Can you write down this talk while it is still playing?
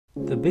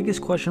The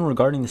biggest question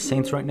regarding the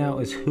Saints right now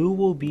is who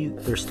will be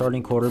their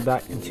starting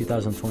quarterback in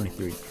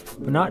 2023.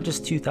 But not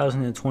just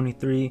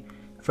 2023,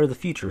 for the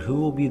future. Who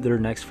will be their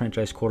next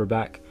franchise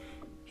quarterback?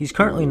 He's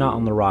currently not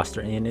on the roster,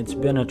 and it's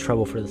been a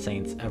trouble for the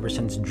Saints ever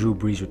since Drew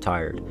Brees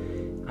retired.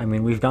 I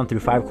mean, we've gone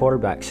through 5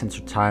 quarterbacks since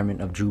retirement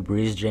of Drew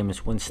Brees.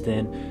 Jameis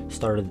Winston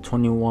started the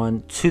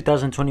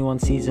 2021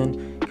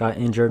 season, got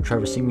injured.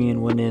 Trevor Siemian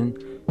went in,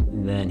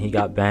 and then he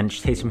got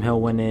benched. Taysom Hill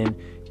went in.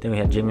 Then we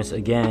had Jameis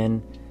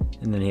again,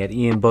 and then he had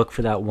Ian Book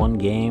for that one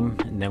game,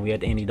 and then we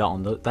had Andy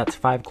Dalton. That's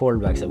 5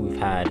 quarterbacks that we've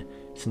had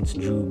since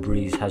Drew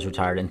Brees has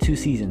retired in 2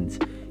 seasons,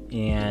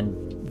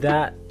 and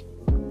that's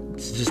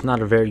just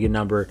not a very good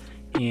number.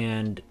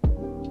 And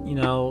you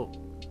know,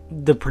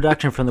 the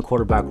production from the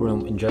quarterback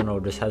room in general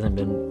just hasn't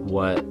been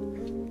what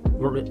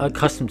we're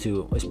accustomed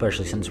to,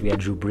 especially since we had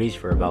Drew Brees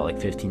for about like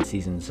 15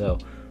 seasons. So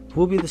who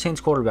will be the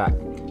Saints quarterback?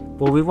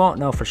 Well, we won't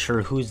know for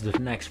sure who's the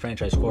next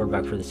franchise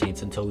quarterback for the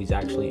Saints until he's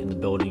actually in the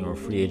building or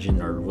free agent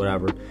or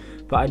whatever.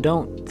 But I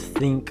don't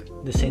think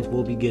the Saints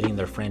will be getting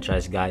their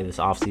franchise guy this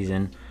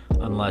offseason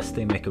unless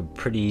they make a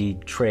pretty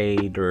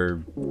trade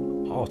or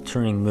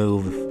altering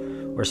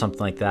move or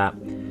something like that.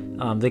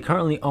 They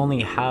currently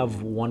only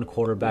have one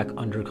quarterback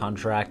under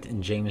contract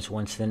in Jameis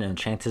Winston, and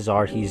chances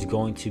are he's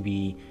going to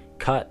be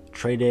cut,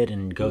 traded,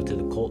 and go to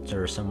the Colts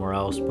or somewhere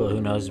else. But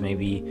who knows,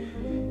 maybe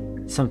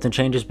something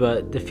changes.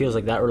 But it feels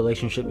like that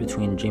relationship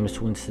between Jameis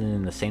Winston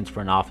and the Saints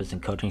front office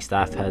and coaching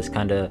staff has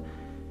kind of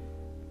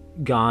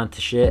gone to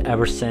shit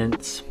ever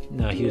since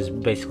he was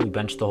basically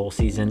benched the whole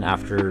season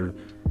after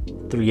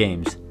 3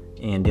 games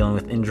and dealing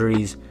with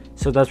injuries.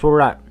 So that's where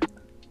we're at.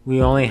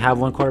 We only have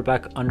one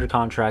quarterback under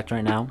contract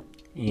right now,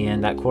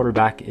 and that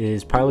quarterback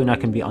is probably not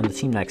going to be on the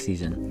team next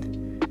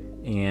season.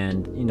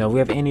 And you know, we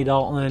have Andy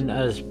Dalton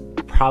as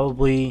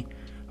probably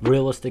a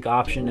realistic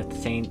option if the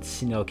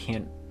Saints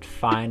can't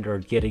find or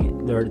get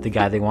the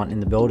guy they want in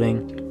the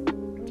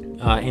building.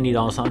 Andy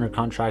Dalton's under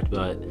contract,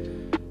 but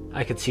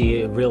I could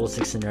see a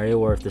realistic scenario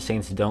where if the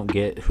Saints don't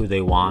get who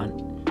they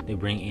want, they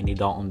bring Andy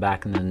Dalton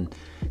back, and then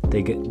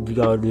they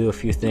go do a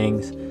few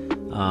things.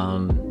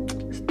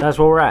 That's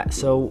where we're at.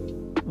 So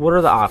what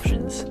are the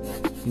options?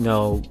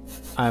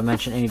 I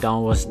mentioned Andy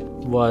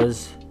Dalton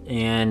was,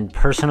 and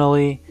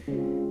personally,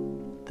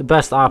 the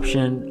best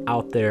option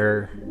out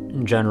there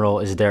in general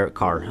is Derek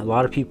Carr. A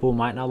lot of people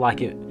might not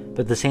like it,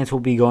 but the Saints will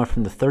be going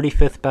from the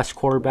 35th best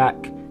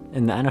quarterback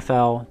in the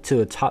NFL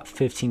to a top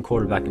 15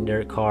 quarterback in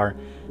Derek Carr.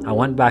 I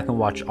went back and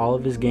watched all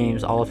of his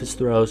games, all of his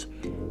throws.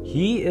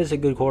 He is a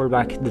good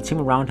quarterback. The team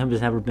around him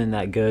has never been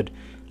that good.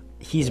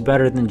 He's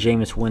better than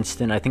Jameis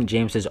Winston. I think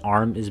Jameis's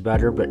arm is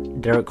better,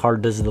 but Derek Carr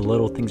does the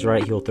little things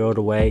right. He'll throw it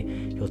away.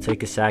 He'll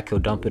take a sack. He'll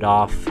dump it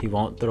off. He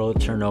won't throw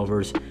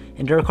turnovers.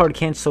 And Derek Carr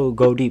can still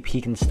go deep.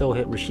 He can still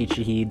hit Rashid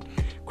Shaheed,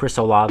 Chris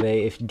Olave,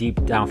 if deep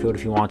downfield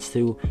if he wants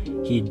to.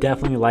 He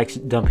definitely likes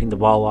dumping the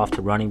ball off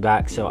to running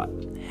back. So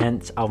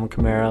hence Alvin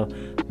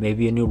Kamara,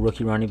 maybe a new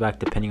rookie running back,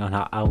 depending on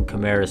how Alvin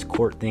Kamara's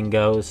court thing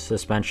goes,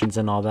 suspensions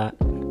and all that.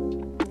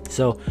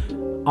 So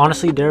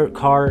honestly, Derek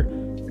Carr,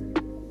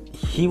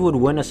 he would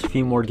win us a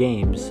few more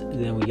games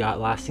than we got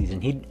last season.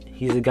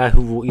 He's a guy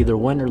who will either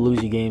win or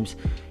lose you games,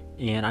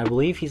 and I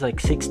believe he's like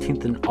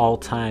 16th in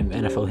all-time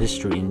NFL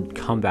history in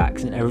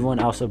comebacks, and everyone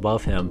else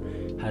above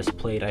him has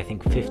played, I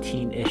think,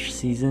 15-ish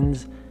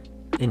seasons,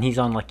 and he's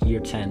on like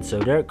year 10.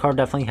 So Derek Carr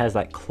definitely has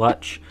that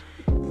clutch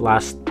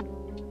last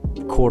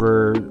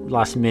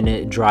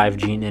minute drive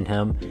gene in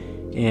him,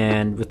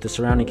 and with the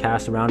surrounding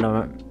cast around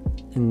him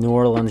in New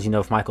Orleans,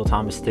 if Michael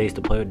Thomas stays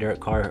to play with Derek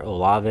Carr,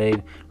 Olave,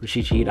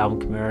 Rashid Shaheed, Alvin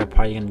Kamara,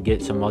 probably going to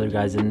get some other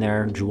guys in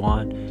there,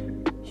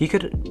 Juwan.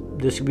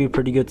 This could be a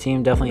pretty good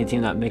team, definitely a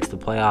team that makes the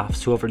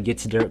playoffs. Whoever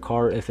gets Derek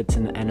Carr, if it's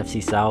in the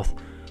NFC South,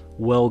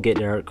 will get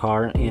Derek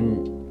Carr.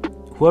 And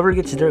whoever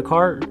gets Derek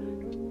Carr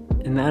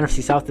in the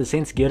NFC South, the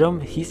Saints get him,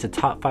 he's the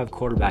top 5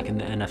 quarterback in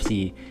the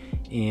NFC.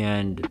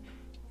 And you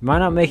might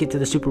not make it to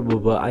the Super Bowl,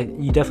 but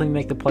you definitely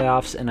make the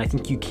playoffs, and I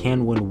think you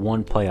can win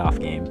one playoff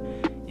game.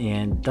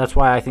 And that's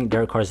why I think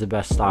Derek Carr is the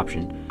best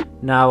option.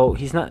 Now,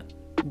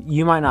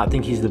 you might not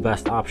think he's the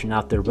best option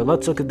out there, but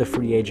let's look at the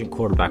free agent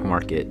quarterback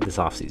market this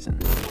offseason.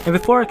 And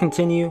before I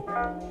continue,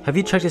 have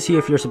you checked to see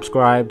if you're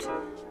subscribed?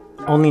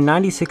 Only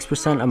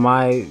 96% of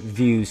my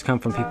views come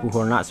from people who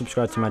are not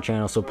subscribed to my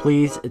channel, so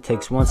please, it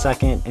takes 1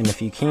 second, and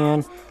if you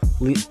can,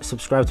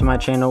 subscribe to my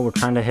channel. We're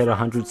trying to hit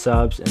 100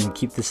 subs and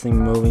keep this thing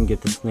moving, get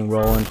this thing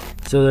rolling.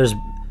 So there's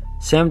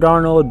Sam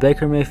Darnold,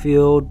 Baker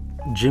Mayfield,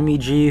 Jimmy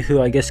G, who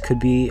I guess could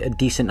be a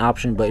decent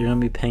option, but you're going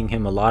to be paying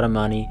him a lot of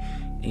money,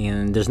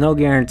 and there's no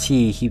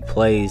guarantee he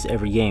plays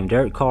every game.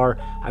 Derek Carr,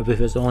 I believe,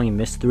 has only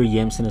missed 3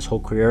 games in his whole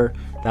career.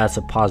 That's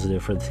a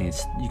positive for the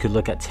Saints. You could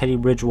look at Teddy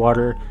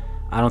Bridgewater.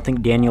 I don't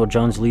think Daniel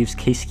Jones leaves.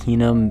 Case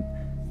Keenum,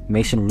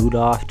 Mason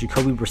Rudolph,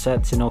 Jacoby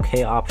Brissett's an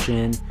okay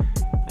option.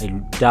 I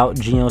doubt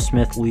Geno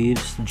Smith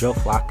leaves. Joe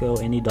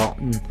Flacco, Andy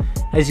Dalton.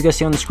 As you guys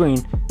see on the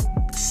screen,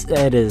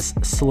 it is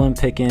slim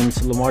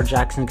pickings. Lamar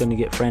Jackson's going to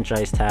get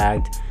franchise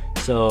tagged.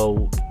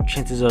 So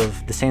chances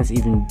of the Saints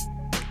even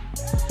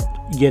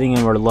getting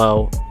him are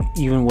low,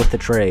 even with the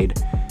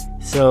trade.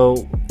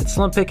 So it's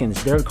Slim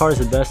pickings. Derek Carr is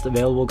the best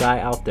available guy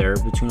out there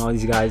between all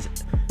these guys.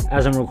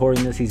 As I'm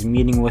recording this, he's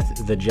meeting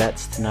with the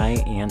Jets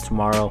tonight and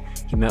tomorrow.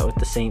 He met with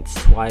the Saints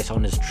twice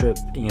on his trip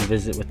and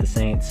visit with the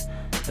Saints.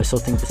 I still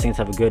think the Saints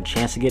have a good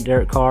chance to get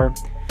Derek Carr.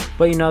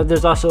 But, you know,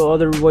 there's also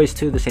other ways,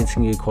 too, the Saints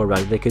can get a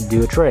quarterback. They could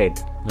do a trade,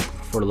 like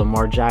for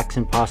Lamar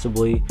Jackson,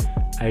 possibly.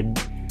 I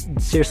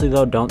seriously,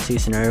 though, don't see a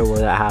scenario where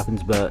that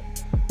happens, but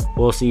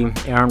we'll see.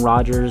 Aaron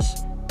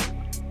Rodgers,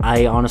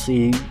 I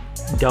honestly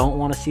don't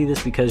want to see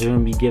this because you're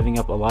going to be giving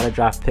up a lot of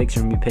draft picks.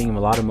 You're going to be paying him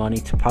a lot of money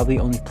to probably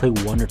only play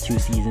 1 or 2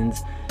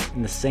 seasons.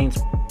 And the Saints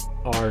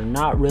are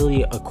not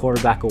really a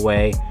quarterback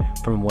away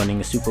from winning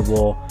a Super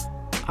Bowl.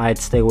 I'd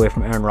stay away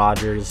from Aaron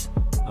Rodgers.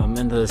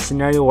 In the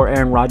scenario where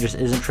Aaron Rodgers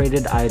isn't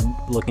traded, I'd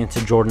look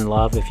into Jordan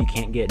Love if you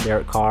can't get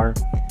Derek Carr.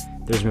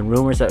 There's been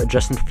rumors that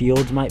Justin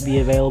Fields might be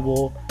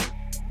available.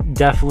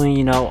 Definitely,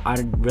 you know, I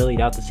really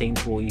doubt the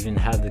Saints will even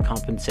have the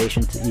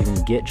compensation to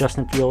even get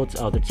Justin Fields.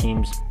 Other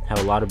teams have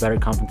a lot of better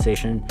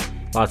compensation.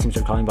 A lot of teams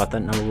are calling about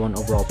that #1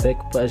 overall pick,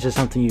 but it's just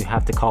something you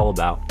have to call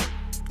about.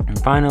 And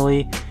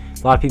finally,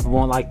 a lot of people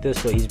won't like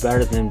this, but he's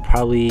better than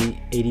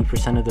probably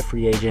 80% of the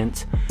free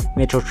agents.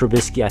 Mitchell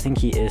Trubisky, I think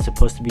he is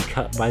supposed to be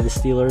cut by the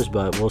Steelers,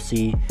 but we'll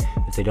see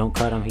if they don't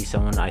cut him. He's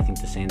someone I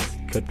think the Saints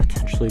could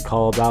potentially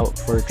call about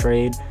for a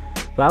trade.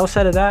 But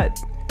outside of that,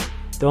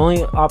 the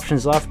only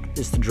options left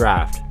is to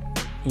draft.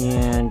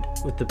 And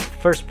with the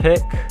first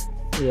pick,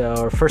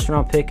 or first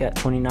round pick at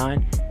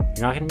 29,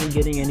 you're not going to be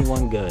getting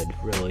anyone good,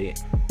 really.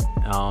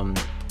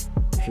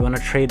 If you want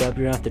to trade up,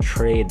 you're going to have to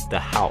trade the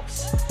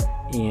house.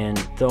 And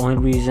the only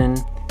reason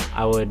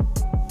I would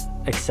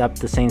accept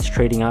the Saints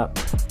trading up,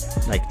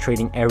 like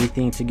trading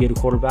everything to get a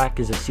quarterback,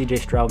 is if CJ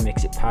Stroud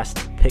makes it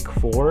past pick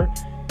 4.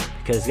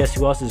 Because guess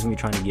who else is going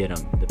to be trying to get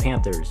him? The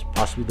Panthers,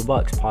 possibly the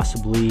Bucks,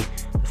 possibly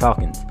the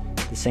Falcons.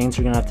 The Saints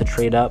are going to have to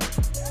trade up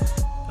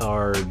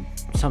or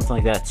something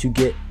like that to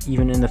get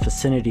even in the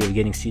vicinity of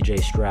getting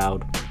CJ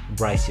Stroud,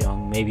 Bryce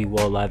Young, maybe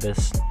Will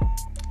Levis.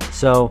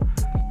 So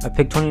at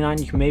pick 29,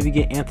 you can maybe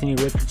get Anthony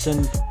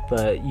Richardson,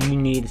 but you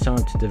need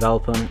someone to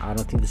develop him. I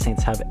don't think the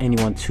Saints have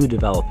anyone to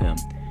develop him.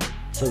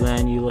 So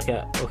then you look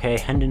at, okay,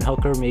 Hendon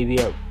Hooker, maybe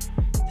at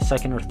the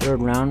 2nd or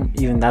 3rd round.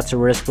 Even that's a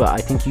risk, but I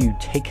think you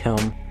take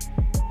him,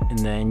 and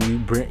then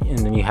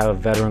you have a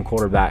veteran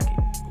quarterback,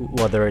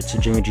 whether it's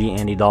Jimmy G,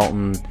 Andy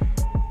Dalton,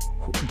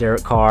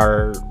 Derek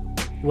Carr,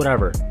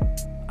 whatever.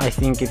 I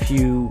think if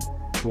you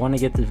want to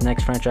get the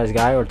next franchise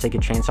guy or take a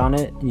chance on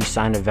it, you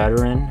sign a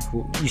veteran,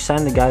 you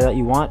sign the guy that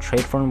you want,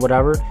 trade for him,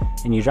 whatever,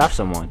 and you draft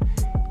someone.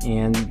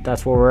 And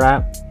that's where we're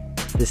at.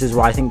 This is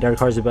why I think Derek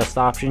Carr is the best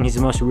option. He's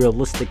the most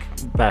realistic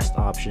best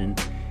option,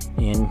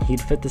 and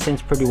he'd fit the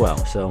Saints pretty well.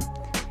 So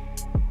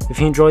if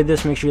you enjoyed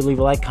this, make sure you leave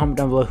a like, comment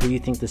down below who you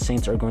think the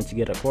Saints are going to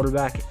get at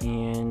quarterback,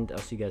 and I'll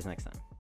see you guys next time.